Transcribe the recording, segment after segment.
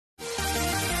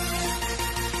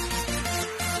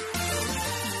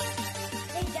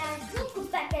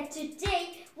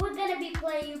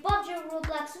playing PUBG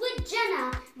Roblox with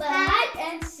Jenna, but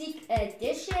hide and seek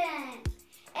edition.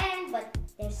 But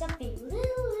there's something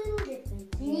little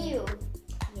different. New.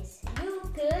 Yes, you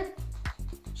could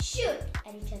shoot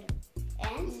at each other.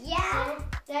 And yeah,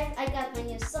 so, guys, I got my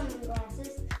new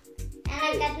sunglasses. And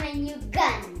I got my new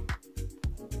gun.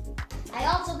 I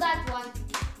also got one.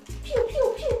 Pew,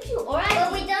 pew, pew, pew. Alright.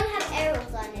 But we don't have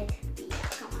arrows on it.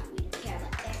 Come on, we don't care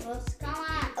about arrows. Come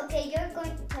on. Okay, you're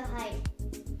going to hide.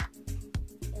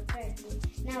 Apparently.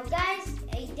 Now, guys,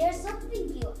 there's something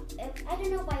new. I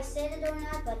don't know if I said it or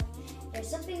not, but there's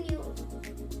something new.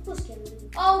 Who's killing me?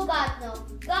 Oh, God, no.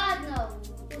 God, no.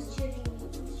 Who's shooting me?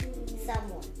 Who's shooting me?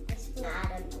 Someone. I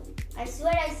don't know. I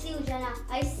swear I see you, Jenna.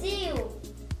 I see you.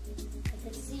 I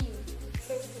can see you.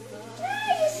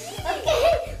 You see me.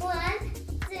 Okay. 1,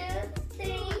 2,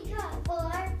 3,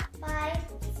 4, 5,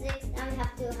 6. Now we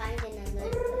have to hide in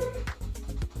another.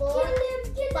 4,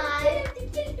 5,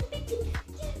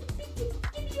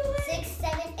 6,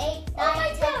 7, 8,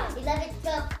 9, 10, 11,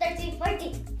 12, 13,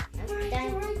 14. I'm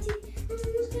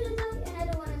who's gonna die? And I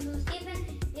don't want to lose. Even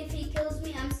if he kills me,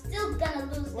 I'm still gonna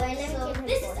lose. Well, so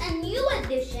this is a new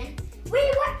edition.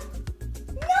 Wait, what?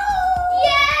 No!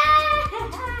 Yeah!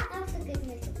 That was a good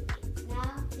mistake. Now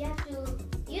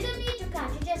you don't need to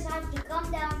count. You just have to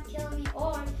come down, kill me,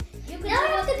 or you can. Now I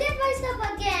have to get my stuff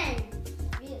again.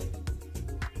 Really?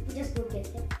 Just go get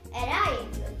them. And I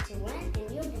am going to win,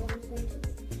 and you're the one who's going to win.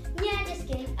 Yeah, just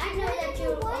kidding. I know that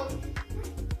you're all.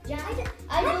 Yeah,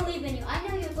 I believe in you. I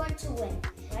know you're going to win,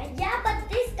 right? Yeah, but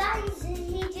this guy,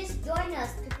 he just joined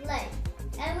us to play.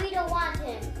 And we don't want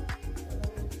him.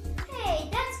 Hey,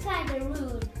 that's kind of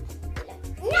rude.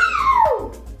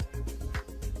 No!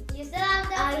 You still have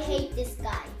that? I hate this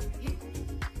guy.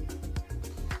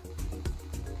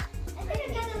 I think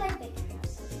I kind of like bacon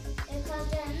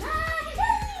house.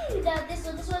 Because this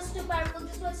was too powerful.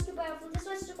 This was too powerful. This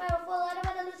was too powerful. I don't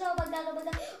want to lose. Oh my god! Oh my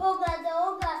god! Oh god!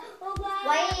 Oh god! Oh god!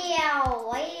 Wow!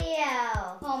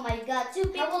 Wow! Oh my god! Two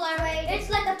people are right. It's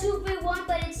like a 2v1,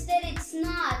 but instead it's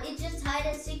not. It's just hide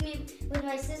and seek me with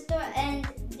my sister, and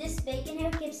this bacon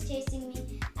hair keeps chasing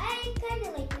me. I kind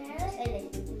of like her. I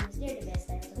like them. They're the best.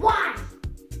 Why?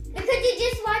 Because you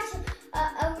just watched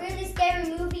a really scary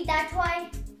movie. That's why.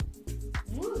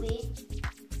 Movie?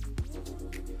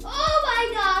 Oh my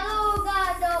god! Oh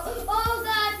god! No! Oh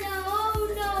god! No! Oh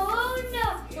no! Oh no!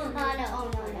 Oh no! Oh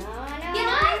no! No! Can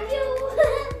I do?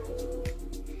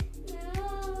 No!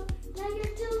 Now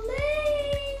you're too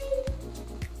late.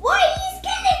 Why he's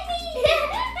killing me?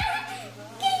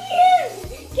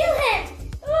 Kill him!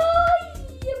 Oh,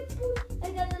 yep. I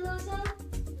got the low song.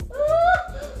 Oh,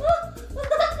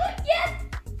 yes!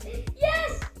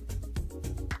 Yes!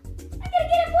 I gotta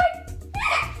get a point.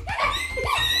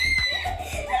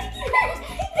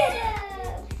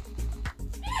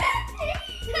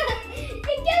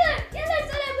 Kill her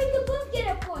so that we can both get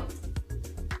a point.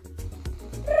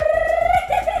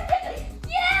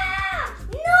 Yeah!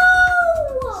 No!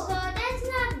 So that's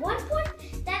not 1 point,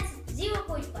 that's 0.5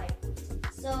 points.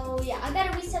 So yeah, I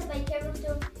gotta reset my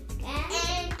character.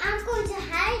 And I'm going to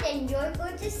hide and you're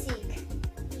going to seek.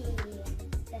 Yeah,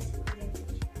 that's pretty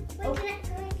much. Wait,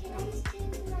 can I just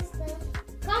change my stuff?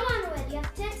 Come on, Red. You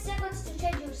have 10 seconds to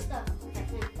change your stuff.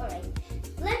 Alright.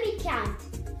 Let me count.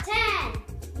 10,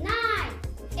 9,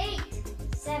 8,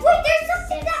 7. Wait, there's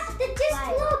something 6, that just 5,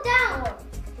 slowed down.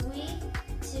 4, 3,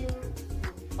 2,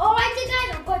 1. Alright, you guys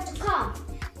are going to come.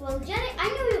 Well, Jenny, I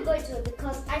know you're going to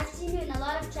because I've seen you in a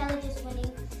lot of challenges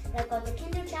winning. Like on the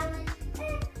Kinder challenge.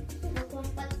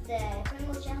 But the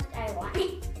Pringles challenge, I won.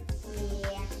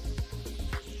 Yeah.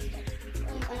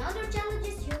 On other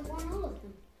challenges, you won all of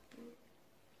them.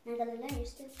 Not gonna lie, you're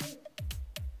still cute.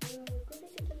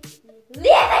 Leave it,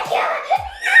 you!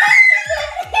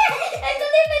 I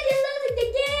believe in you losing the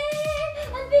game!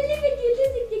 I believe in you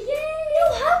losing the game! No,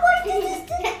 why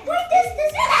does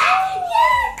this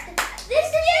Yes! This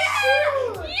is Yeah!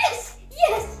 true! Yes!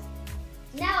 Yes!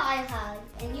 Now I hide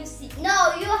and you see.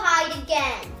 No, you hide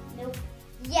again. Nope.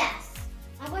 Yes.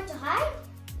 I'm going to hide?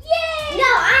 Yay! No,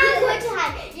 I'm going to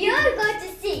hide. You're going to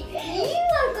seek.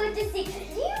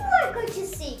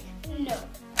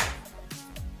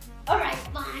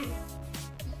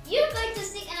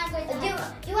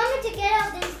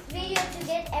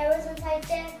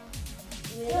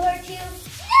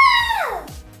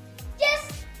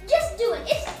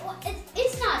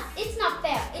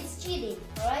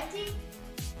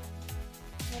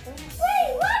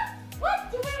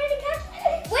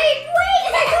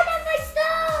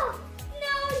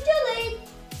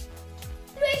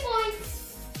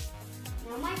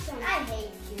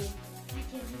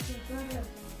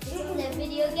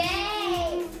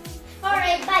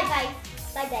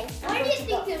 guys. Where do you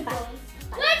think you're going?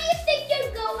 Where do you think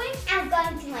you're going? I'm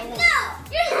going to my room. No!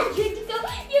 You're not going to go.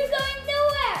 You're going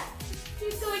nowhere.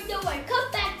 You're going nowhere.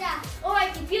 Come back down.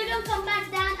 Alright, if you don't come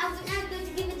back down, I'm not going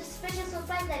to give you the special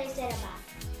surprise that I said about.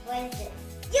 What is it?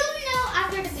 You'll know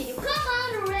after the video. Come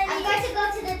on already. I'm going to go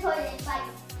to the toilet. Bye.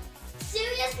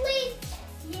 Seriously?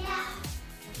 Yeah.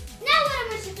 Now what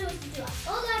am I supposed to do?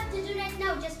 All I have to do right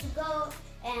now is just to go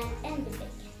and end the video.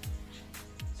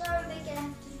 Sorry, Bacon, I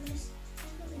have to do this. I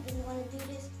really didn't want to do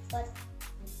this, but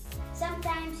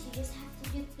sometimes you just have to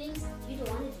do things you don't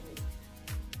want to do.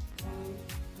 And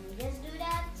you just do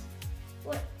that.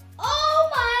 What? Oh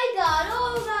my God!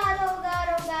 Oh God! Oh God!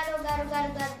 Oh God! Oh God! Oh God!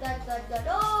 Oh God! God! God! God!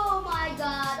 Oh my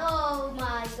God! Oh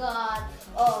my God!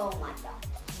 Oh my God!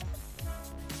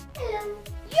 Hello.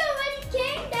 You already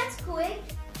came? That's quick.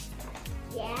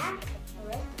 Yeah.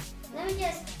 Alright. Let me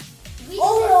just reset.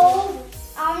 Oh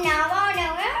no!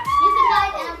 You can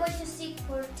hide and I'm going to seek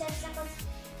for 10 seconds.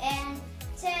 And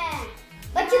 10.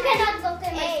 But you cannot go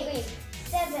to my 8, screen.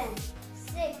 7,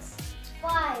 6,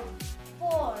 5,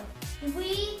 4,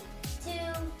 3, 2,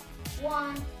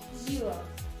 1, 0.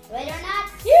 Ready or not?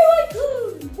 Here I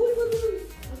come!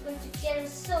 I'm going to get her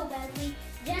so badly.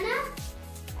 Jenna,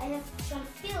 I have some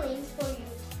feelings for you.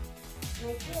 And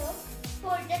I feel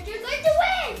that you're going to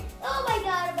win! Oh my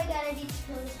God, I need to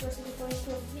kill this person before he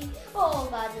kills me. Oh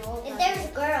God, no. If there's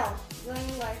a girl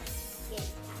joining our game,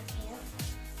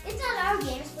 It's not our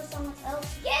game, it's for someone else.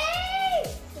 Yay!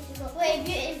 wait,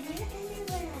 if you're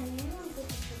everywhere, I'm going to.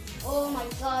 Oh my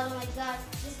God,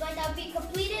 this might not be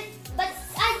completed, but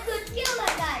I could kill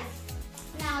that guy.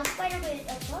 Now, Spider-Man,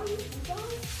 I'm sorry.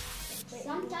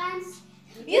 Sometimes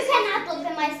You cannot look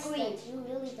at my screen. You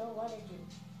really don't want to do.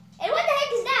 And what the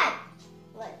heck is that?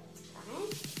 What?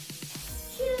 Fine.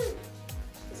 Shoot.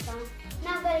 It's fine.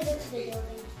 Now I gotta go to the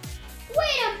building.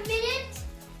 Wait a minute.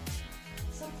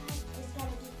 Sometimes I just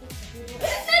gotta do things.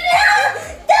 No!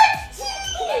 That's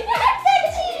cheating! That's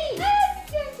cheating!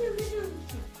 You're too little.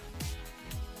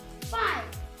 Fine.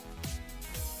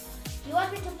 You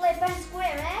want me to play fair and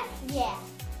square, eh? Yeah.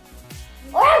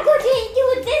 Or I'm going to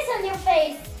do this on your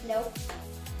face. Nope.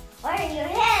 Or in your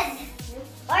head. Nope.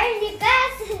 Or in your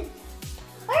glasses.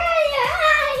 Or in your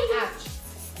eyes. Ouch.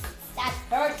 That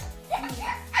hurt.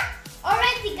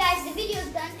 Alrighty guys, the video is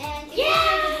done, and if you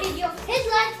enjoyed the video, hit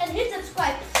like and hit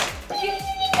subscribe.